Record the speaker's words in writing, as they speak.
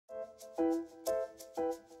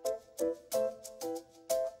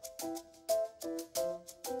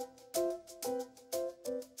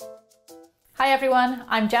Hi everyone,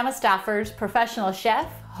 I'm Gemma Stafford, professional chef,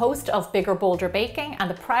 host of Bigger Bolder Baking and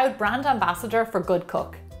the proud brand ambassador for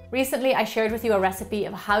GoodCook. Recently I shared with you a recipe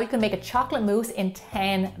of how you can make a chocolate mousse in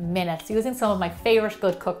 10 minutes using some of my favorite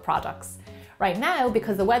GoodCook products. Right now,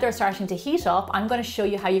 because the weather is starting to heat up, I'm going to show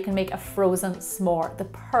you how you can make a frozen s'more, the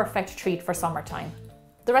perfect treat for summertime.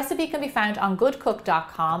 The recipe can be found on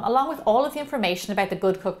goodcook.com along with all of the information about the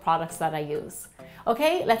GoodCook products that I use.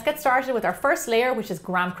 Okay, let's get started with our first layer, which is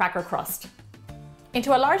graham cracker crust.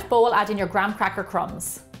 Into a large bowl, add in your graham cracker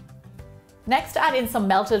crumbs. Next, add in some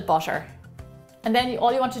melted butter. And then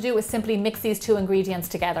all you want to do is simply mix these two ingredients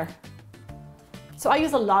together. So I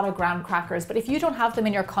use a lot of graham crackers, but if you don't have them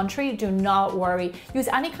in your country, do not worry. Use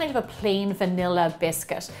any kind of a plain vanilla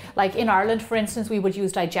biscuit. Like in Ireland, for instance, we would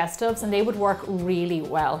use digestives and they would work really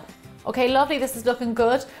well. Okay, lovely, this is looking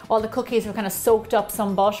good. All the cookies have kind of soaked up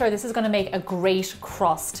some butter. This is going to make a great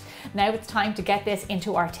crust. Now it's time to get this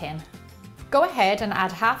into our tin. Go ahead and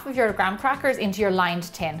add half of your graham crackers into your lined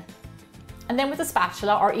tin. And then with a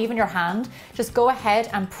spatula or even your hand, just go ahead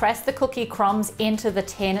and press the cookie crumbs into the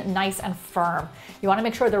tin nice and firm. You want to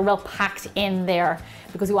make sure they're real packed in there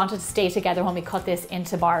because we want it to stay together when we cut this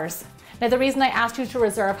into bars. Now the reason I asked you to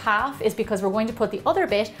reserve half is because we're going to put the other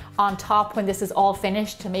bit on top when this is all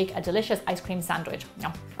finished to make a delicious ice cream sandwich.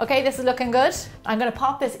 Yum. Okay, this is looking good. I'm going to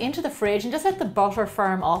pop this into the fridge and just let the butter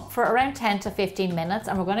firm up for around 10 to 15 minutes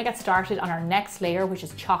and we're going to get started on our next layer, which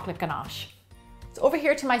is chocolate ganache. So over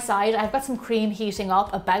here to my side, I've got some cream heating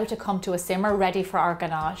up, about to come to a simmer, ready for our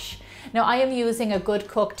ganache. Now I am using a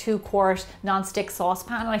GoodCook 2-quart non-stick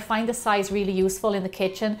saucepan and I find the size really useful in the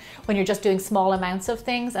kitchen when you're just doing small amounts of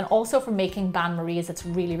things, and also for making bain-maries, it's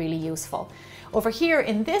really useful. Over here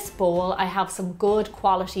in this bowl, I have some good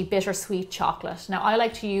quality bittersweet chocolate. Now I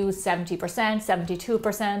like to use 70%,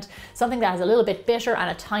 72%, something that has a little bit bitter and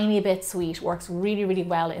a tiny bit sweet. Works really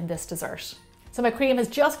well in this dessert. So my cream has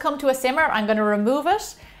just come to a simmer. I'm going to remove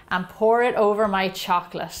it and pour it over my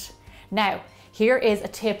chocolate. Now, here is a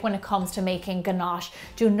tip when it comes to making ganache.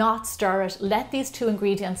 Do not stir it. Let these two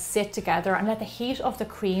ingredients sit together and let the heat of the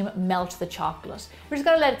cream melt the chocolate. We're just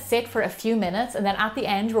going to let it sit for a few minutes and then at the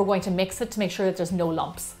end we're going to mix it to make sure that there's no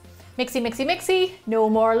lumps. Mixy, no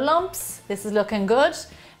more lumps. This is looking good.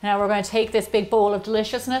 Now we're going to take this big bowl of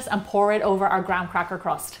deliciousness and pour it over our graham cracker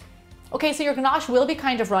crust. Okay, so your ganache will be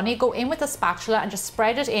kind of runny. Go in with a spatula and just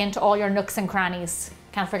spread it into all your nooks and crannies.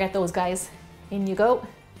 Can't forget those guys. In you go.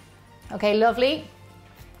 Okay, lovely.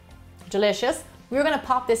 Delicious. We're going to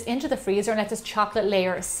pop this into the freezer and let this chocolate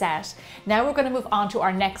layer set. Now we're going to move on to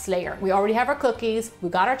our next layer. We already have our cookies, we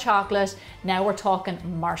got our chocolate. Now we're talking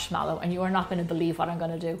marshmallow and you are not going to believe what I'm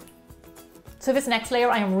going to do. So this next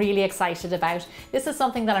layer I am really excited about. This is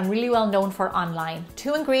something that I'm really well known for online.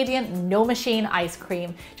 2-ingredient, no machine ice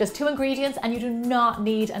cream. Just 2 ingredients and you do not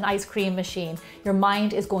need an ice cream machine. Your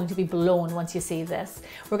mind is going to be blown once you see this.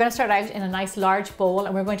 We're going to start out in a nice large bowl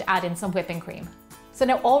and we're going to add in some whipping cream. So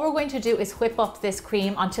now all we're going to do is whip up this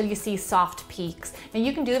cream until you see soft peaks. Now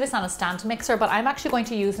you can do this on a stand mixer, but I'm actually going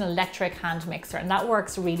to use an electric hand mixer and that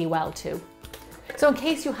works really well too. So in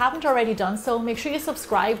case you haven't already done so, make sure you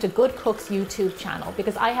subscribe to GoodCook's YouTube channel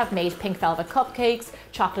because I have made pink velvet cupcakes,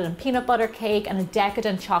 chocolate and peanut butter cake, and a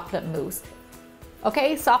decadent chocolate mousse.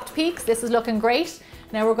 Okay, soft peaks, this is looking great.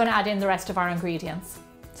 Now we're going to add in the rest of our ingredients.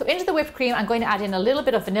 So into the whipped cream, I'm going to add in a little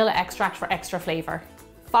bit of vanilla extract for extra flavor,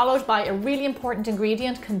 followed by a really important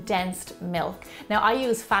ingredient, condensed milk. Now I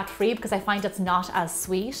use fat-free because I find it's not as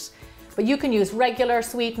sweet, but you can use regular,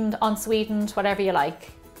 sweetened, unsweetened, whatever you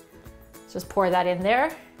like. Just pour that in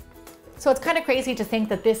there. So it's kind of crazy to think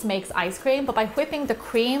that this makes ice cream, but by whipping the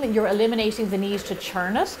cream, you're eliminating the need to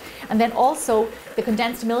churn it. And then also the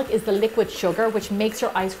condensed milk is the liquid sugar, which makes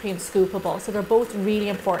your ice cream scoopable. So they're both really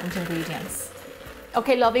important ingredients.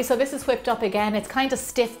 Okay, lovely. So this is whipped up again. It's kind of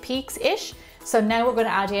stiff peaks-ish. So now we're going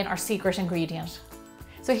to add in our secret ingredient.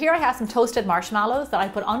 So here I have some toasted marshmallows that I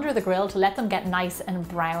put under the grill to let them get nice and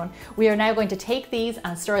brown. We are now going to take these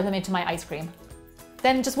and stir them into my ice cream.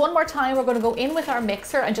 Then just one more time, we're going to go in with our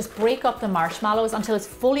mixer and just break up the marshmallows until it's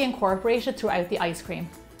fully incorporated throughout the ice cream.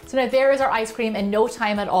 So now there is our ice cream in no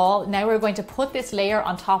time at all. Now we're going to put this layer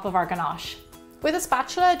on top of our ganache. With a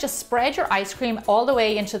spatula, just spread your ice cream all the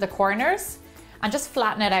way into the corners and just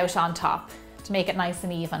flatten it out on top to make it nice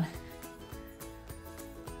and even.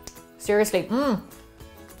 Seriously, one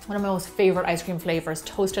of my most favorite ice cream flavors,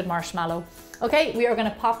 toasted marshmallow. Okay, we are going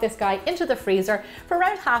to pop this guy into the freezer for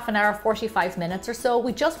around half an hour, 45 minutes or so.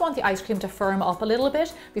 We just want the ice cream to firm up a little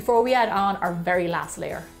bit before we add on our very last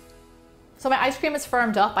layer. So my ice cream is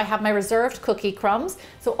firmed up. I have my reserved cookie crumbs.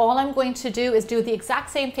 So all I'm going to do is do the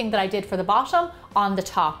exact same thing that I did for the bottom on the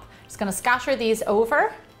top. Just going to scatter these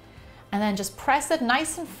over And then just press it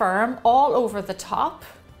nice and firm all over the top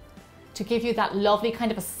to give you that lovely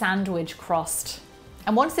kind of a sandwich crust.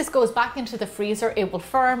 And once this goes back into the freezer, it will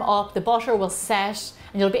firm up, the butter will set,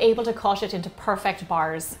 and you'll be able to cut it into perfect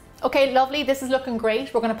bars. Okay, lovely, this is looking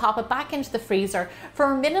great. We're gonna pop it back into the freezer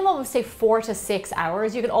for a minimum of say 4 to 6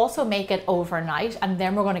 hours. You can also make it overnight, and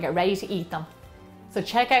then we're gonna get ready to eat them. So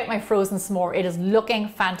check out my frozen s'more. It is looking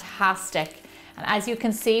fantastic. And as you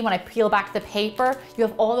can see, when I peel back the paper, you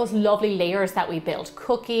have all those lovely layers that we built.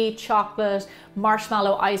 Cookie, chocolate,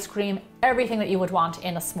 marshmallow, ice cream, everything that you would want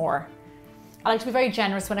in a s'more. I like to be very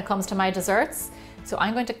generous when it comes to my desserts. So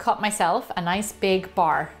I'm going to cut myself a nice big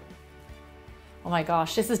bar. Oh my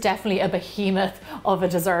gosh, this is definitely a behemoth of a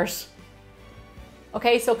dessert.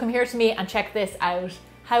 Okay, so come here to me and check this out.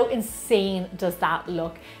 How insane does that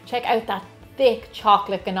look? Check out that thick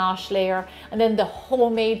chocolate ganache layer, and then the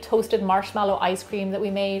homemade toasted marshmallow ice cream that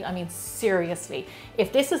we made. I mean, seriously,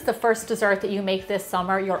 if this is the first dessert that you make this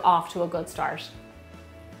summer, you're off to a good start.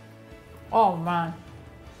 Oh man.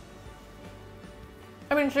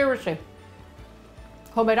 I mean, seriously.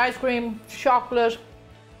 Homemade ice cream, chocolate,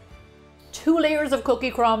 2 layers of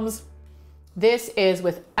cookie crumbs. This is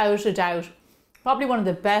without a doubt probably one of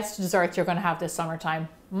the best desserts you're gonna have this summertime.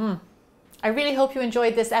 I really hope you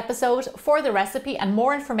enjoyed this episode. For the recipe and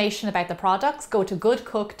more information about the products, go to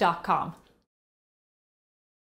goodcook.com.